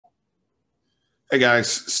Hey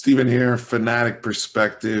guys, Steven here, Fanatic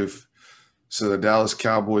Perspective. So the Dallas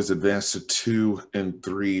Cowboys advanced to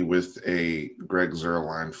 2-3 with a Greg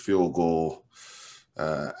Zuerlein field goal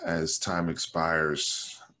as time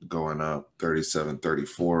expires, going up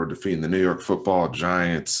 37-34, defeating the New York Football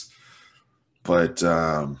Giants. But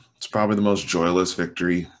it's probably the most joyless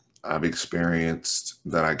victory I've experienced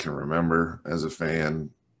that I can remember as a fan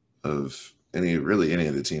of any of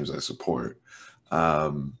the teams I support.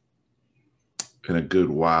 Um, in a good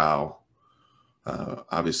while,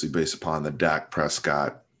 obviously based upon the Dak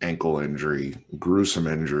Prescott ankle injury, gruesome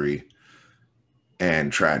injury,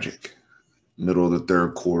 and tragic. Middle of the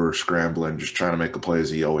third quarter, scrambling, just trying to make a play as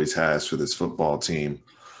he always has for this football team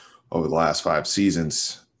over the last 5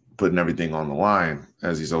 seasons, putting everything on the line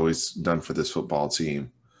as he's always done for this football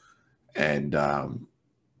team. And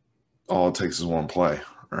all it takes is one play,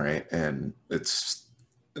 right? And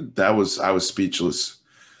I was speechless.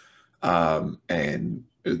 And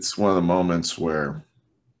it's one of the moments where,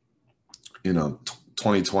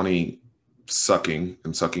 2020 sucking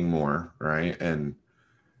and sucking more, right? And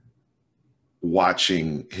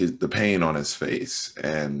watching the pain on his face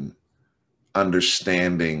and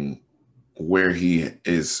understanding where he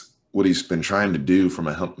is, what he's been trying to do from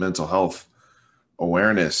a mental health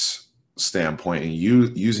awareness standpoint, and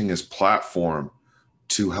using his platform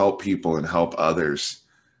to help people and help others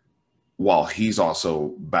while he's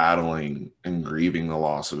also battling and grieving the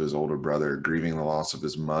loss of his older brother, grieving the loss of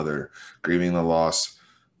his mother, grieving the loss,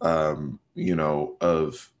 of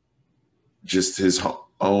just his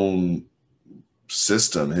own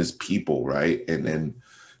system, his people, right? And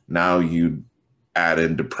now you add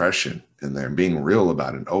in depression in there and being real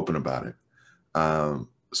about it and open about it.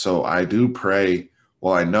 So I do pray,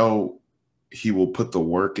 well, I know he will put the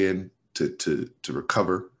work in to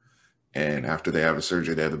recover. And after they have a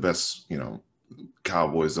surgery, they have the best,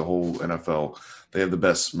 Cowboys, the whole NFL, they have the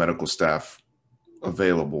best medical staff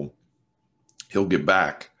available. He'll get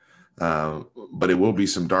back. But it will be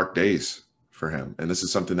some dark days for him. And this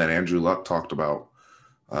is something that Andrew Luck talked about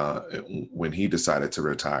when he decided to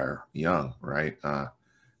retire young, right?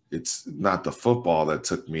 It's not the football that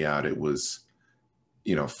took me out. It was,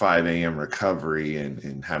 5 a.m. recovery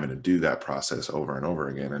and having to do that process over and over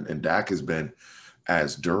again. And Dak has been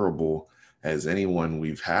as durable as anyone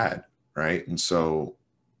we've had, right? And so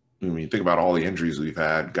when you think about all the injuries we've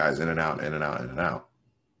had, guys in and out, in and out, in and out,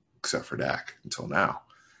 except for Dak until now,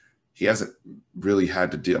 he hasn't really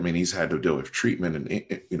had to deal. I mean, he's had to deal with treatment and,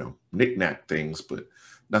 knick-knack things, but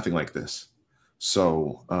nothing like this.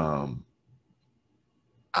 So I'm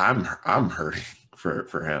hurting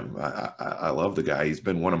for him. I love the guy. He's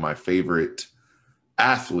been one of my favorite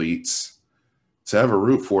athletes to ever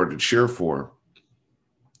root for, to cheer for,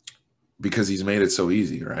 because he's made it so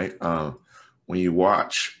easy, right? When you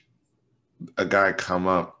watch a guy come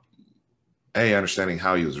up, understanding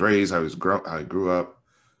how he was raised, how he grew up,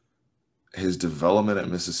 his development at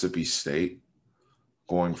Mississippi State,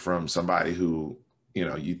 going from somebody who,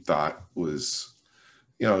 you thought was,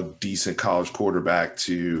 decent college quarterback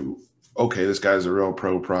to, okay, this guy's a real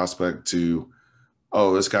pro prospect, to,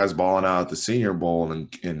 oh, this guy's balling out at the Senior Bowl,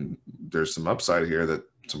 and there's some upside here that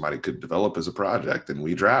somebody could develop as a project, and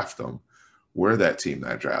we draft them. We're that team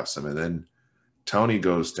that drafts them. And then Tony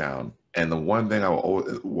goes down. And the one thing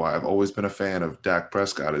why I've always been a fan of Dak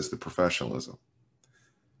Prescott is the professionalism.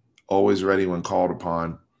 Always ready when called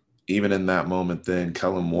upon. Even in that moment then,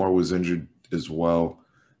 Kellen Moore was injured as well.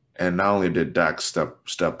 And not only did Dak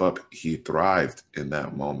step up, he thrived in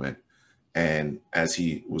that moment. And as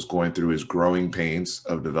he was going through his growing pains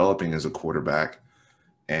of developing as a quarterback,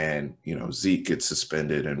 and, Zeke gets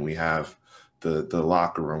suspended, and we have the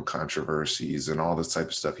locker room controversies and all this type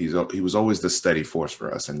of stuff. He was always the steady force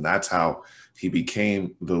for us. And that's how he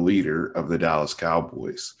became the leader of the Dallas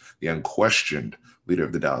Cowboys, the unquestioned leader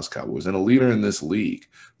of the Dallas Cowboys, and a leader in this league.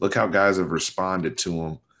 Look how guys have responded to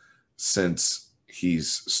him since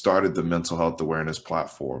he's started the mental health awareness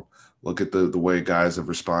platform. Look at the way guys have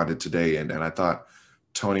responded today. And I thought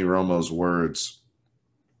Tony Romo's words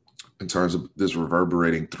in terms of this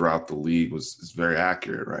reverberating throughout the league is very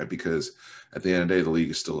accurate, right? Because at the end of the day, the league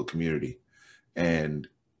is still a community. And,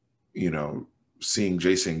 seeing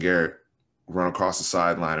Jason Garrett run across the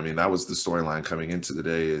sideline, I mean, that was the storyline coming into the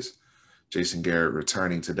day, is Jason Garrett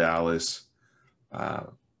returning to Dallas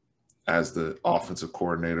as the offensive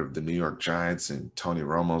coordinator of the New York Giants, and Tony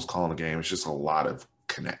Romo's calling the game. It's just a lot of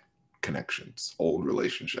connections, old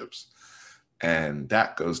relationships. And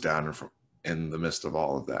that goes down in the midst of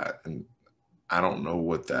all of that. And I don't know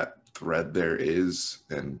what that thread there is,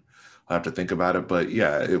 and I'll have to think about it. But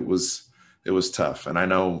yeah, it was tough. And I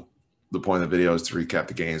know the point of the video is to recap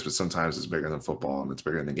the games, but sometimes it's bigger than football and it's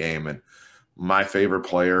bigger than the game. And my favorite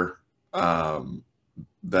player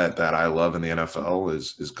that I love in the NFL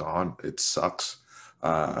is gone. It sucks.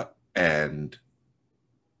 And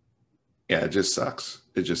yeah, it just sucks.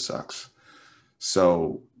 It just sucks.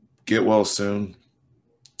 So get well soon.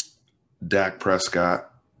 Dak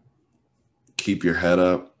Prescott, keep your head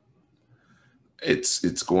up.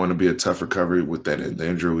 It's going to be a tough recovery with the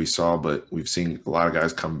injury we saw, but we've seen a lot of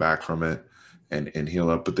guys come back from it and heal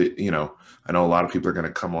up. But I know a lot of people are going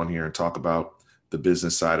to come on here and talk about the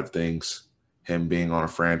business side of things, him being on a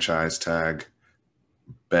franchise tag,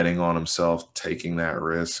 betting on himself, taking that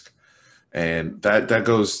risk. And that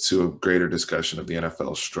goes to a greater discussion of the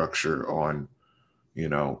NFL structure on,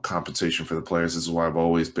 compensation for the players. This is why I've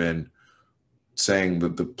always been saying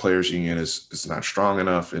that the players union is not strong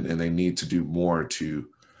enough and they need to do more to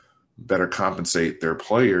better compensate their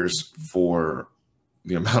players for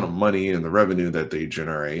the amount of money and the revenue that they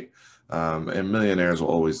generate. And millionaires will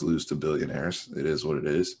always lose to billionaires. It is what it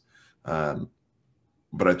is.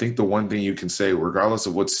 But I think the one thing you can say, regardless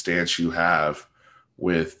of what stance you have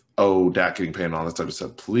with, Dak getting paid and all that type of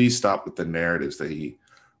stuff, please stop with the narratives that he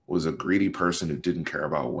was a greedy person who didn't care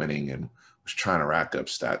about winning and was trying to rack up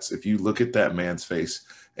stats. If you look at that man's face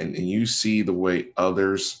and you see the way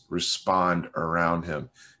others respond around him,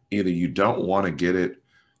 either you don't want to get it,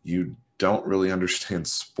 you don't really understand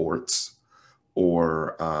sports,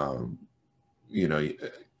 or,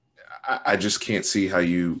 I just can't see how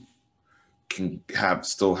you can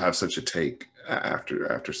still have such a take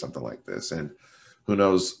after something like this. And who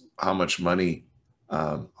knows how much money,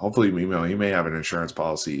 hopefully, he may have an insurance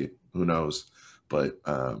policy, who knows, but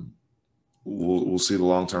we'll see the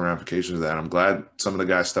long-term ramifications of that. I'm glad some of the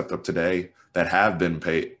guys stepped up today that have been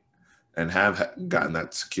paid and have gotten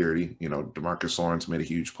that security. DeMarcus Lawrence made a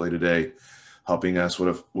huge play today, helping us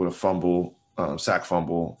with a fumble, sack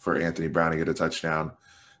fumble for Anthony Brown to get a touchdown.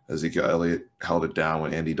 Ezekiel Elliott held it down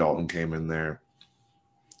when Andy Dalton came in there.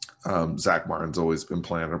 Zach Martin's always been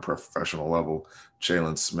playing at a professional level.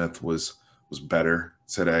 Jalen Smith was better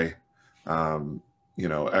today.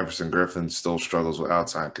 Everson Griffin still struggles with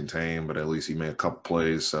outside contain, but at least he made a couple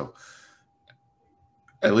plays. So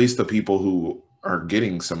at least the people who are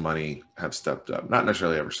getting some money have stepped up. Not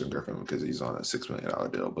necessarily Everson Griffin because he's on a $6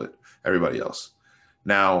 million deal, but everybody else.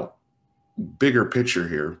 Now, bigger picture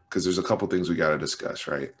here, because there's a couple things we got to discuss,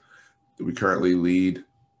 right? We currently lead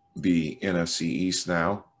the NFC East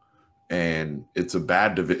now, and it's a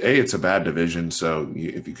bad division. So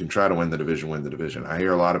if you can try to win the division, win the division. I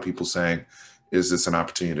hear a lot of people saying, is this an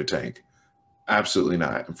opportunity to tank? Absolutely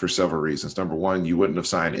not, and for several reasons. Number one, you wouldn't have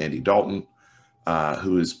signed Andy Dalton,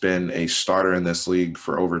 who has been a starter in this league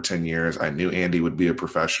for over 10 years. I knew Andy would be a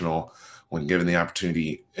professional when given the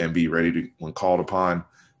opportunity and be ready when called upon.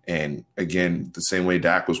 And again, the same way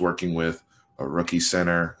Dak was working with a rookie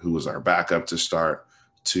center who was our backup to start,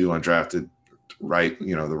 two undrafted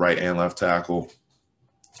the right and left tackle.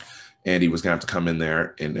 Andy was going to have to come in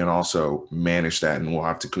there and also manage that, and we'll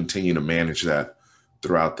have to continue to manage that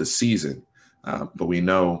throughout the season. But we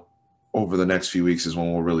know over the next few weeks is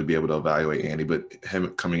when we'll really be able to evaluate Andy. But him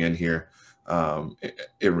coming in here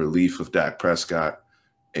in relief of Dak Prescott,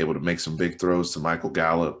 able to make some big throws to Michael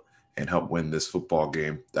Gallup and help win this football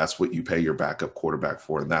game. That's what you pay your backup quarterback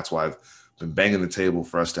for. And that's why I've been banging the table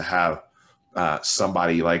for us to have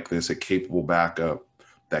somebody like this, a capable backup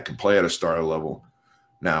that can play at a starter level.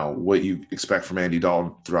 Now, what you expect from Andy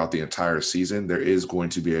Dalton throughout the entire season, there is going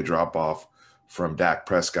to be a drop-off from Dak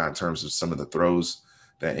Prescott in terms of some of the throws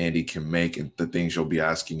that Andy can make and the things you'll be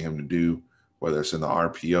asking him to do, whether it's in the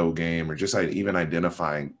RPO game or just even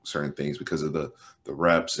identifying certain things because of the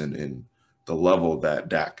reps and the level that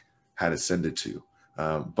Dak had ascended to.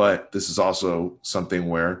 But this is also something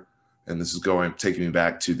where, and this is taking me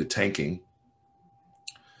back to the tanking,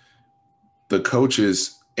 the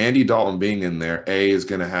coaches, Andy Dalton being in there, is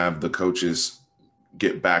going to have the coaches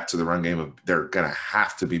get back to the run game. They're going to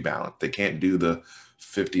have to be balanced. They can't do the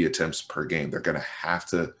 50 attempts per game. They're going to have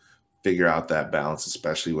to figure out that balance,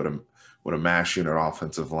 especially with a mass unit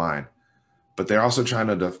offensive line. But they're also trying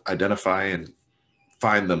to identify and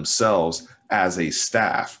find themselves as a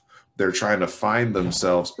staff. They're trying to find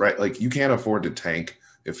themselves, right? Like, you can't afford to tank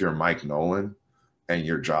if you're Mike Nolan and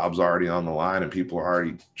your job's already on the line and people are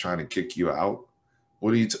already trying to kick you out.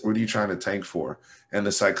 What are you trying to tank for? And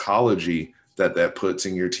the psychology that puts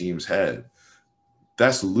in your team's head,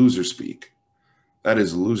 that's loser speak. That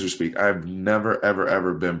is loser speak. I've never, ever,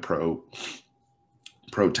 ever been pro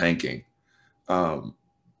tanking.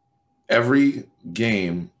 Every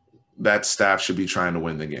game, that staff should be trying to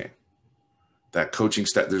win the game. That coaching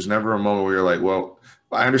staff, there's never a moment where you're like, well,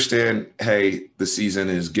 I understand, hey, the season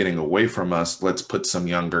is getting away from us. Let's put some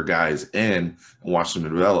younger guys in and watch them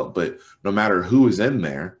develop. But no matter who is in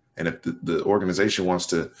there, and if the organization wants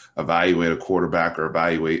to evaluate a quarterback or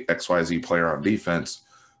evaluate XYZ player on defense,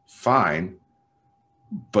 fine.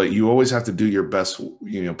 But you always have to do your best,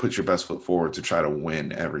 put your best foot forward to try to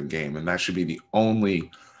win every game. And that should be the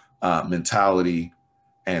only mentality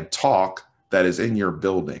and talk that is in your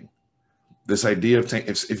building. This idea of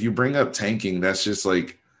if you bring up tanking, that's just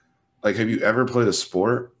like have you ever played a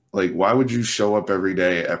sport? Like, why would you show up every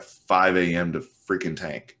day at 5 a.m. to freaking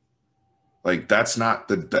tank? Like, that's not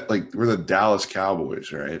we're the Dallas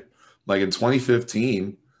Cowboys, right? Like in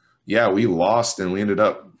 2015, yeah, we lost and we ended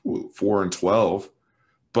up 4-12.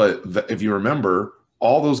 But if you remember,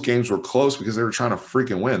 all those games were close because they were trying to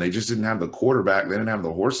freaking win. They just didn't have the quarterback. They didn't have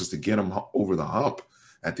the horses to get them over the hump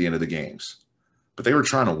at the end of the games. But they were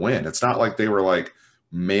trying to win. It's not like they were like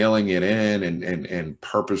mailing it in and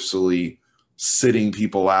purposefully sitting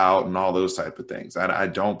people out and all those type of things. I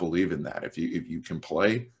don't believe in that. If you can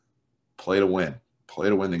play to win. Play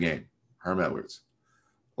to win the game. Herm Edwards.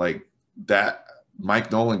 Like that,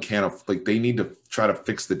 Mike Nolan can't, like, they need to try to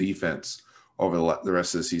fix the defense over the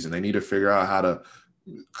rest of the season. They need to figure out how to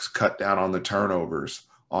cut down on the turnovers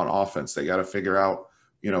on offense. They got to figure out,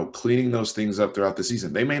 cleaning those things up throughout the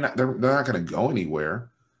season. They're not going to go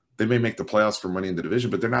anywhere. They may make the playoffs for money in the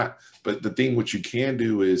division, but they're not. But the thing what you can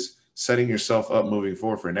do is setting yourself up moving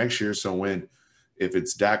forward for next year. So if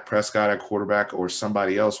it's Dak Prescott at quarterback or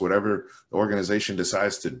somebody else, whatever the organization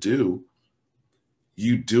decides to do,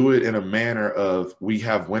 you do it in a manner of, we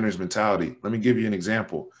have winners mentality. Let me give you an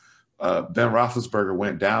example. Ben Roethlisberger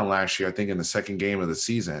went down last year, I think in the second game of the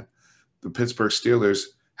season. The Pittsburgh Steelers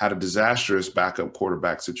had a disastrous backup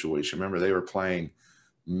quarterback situation. Remember, they were playing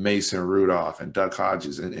Mason Rudolph and Duck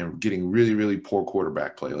Hodges and getting really, really poor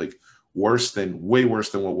quarterback play, like way worse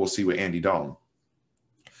than what we'll see with Andy Dalton.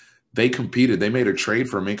 They competed. They made a trade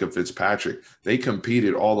for Minkah Fitzpatrick. They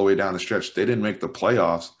competed all the way down the stretch. They didn't make the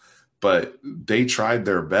playoffs, but they tried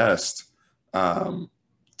their best to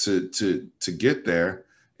get there.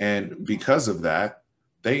 And because of that,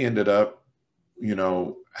 they ended up,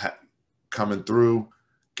 coming through,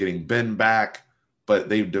 getting Ben back. But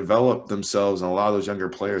they've developed themselves, and a lot of those younger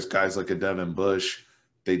players, guys like a Devin Bush,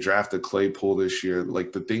 they drafted Claypool this year.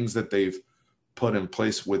 Like, the things that they've put in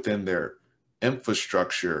place within their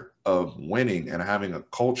infrastructure of winning and having a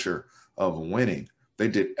culture of winning. They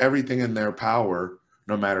did everything in their power,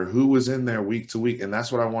 no matter who was in there week to week. And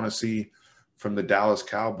that's what I want to see from the Dallas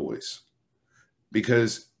Cowboys,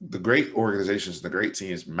 because the great organizations, the great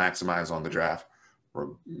teams maximize on the draft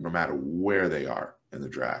no matter where they are in the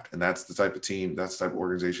draft. And that's the type of team, that's the type of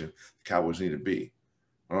organization the Cowboys need to be.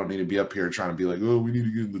 I don't need to be up here trying to be like, oh, we need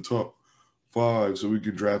to get in the top 5 so we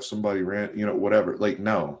can draft somebody, whatever. Like,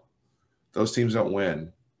 no. Those teams don't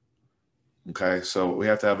win. Okay, so we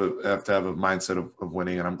have to have a mindset of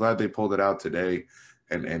winning, and I'm glad they pulled it out today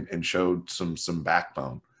and showed some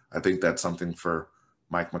backbone. I think that's something for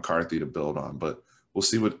Mike McCarthy to build on. But we'll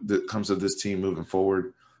see what comes of this team moving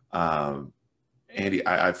forward. Andy,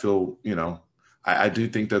 I feel, I do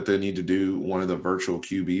think that they need to do one of the virtual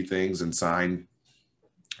QB things and sign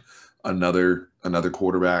another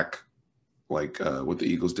quarterback, like what the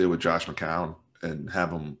Eagles did with Josh McCown, and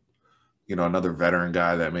have them, another veteran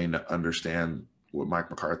guy that may not understand what Mike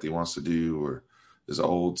McCarthy wants to do, or this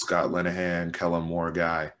old Scott Linehan, Kellen Moore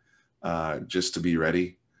guy, just to be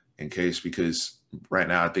ready in case, because right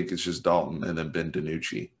now I think it's just Dalton and then Ben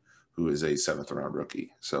DiNucci, who is a 7th-round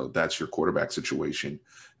rookie. So that's your quarterback situation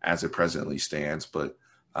as it presently stands. But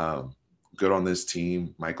good on this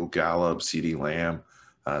team. Michael Gallup, CeeDee Lamb,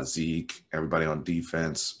 Zeke, everybody on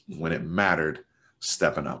defense, when it mattered,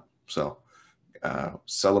 stepping up. So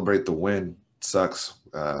celebrate the win. Sucks.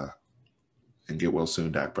 And get well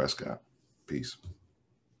soon, Dak Prescott. Peace.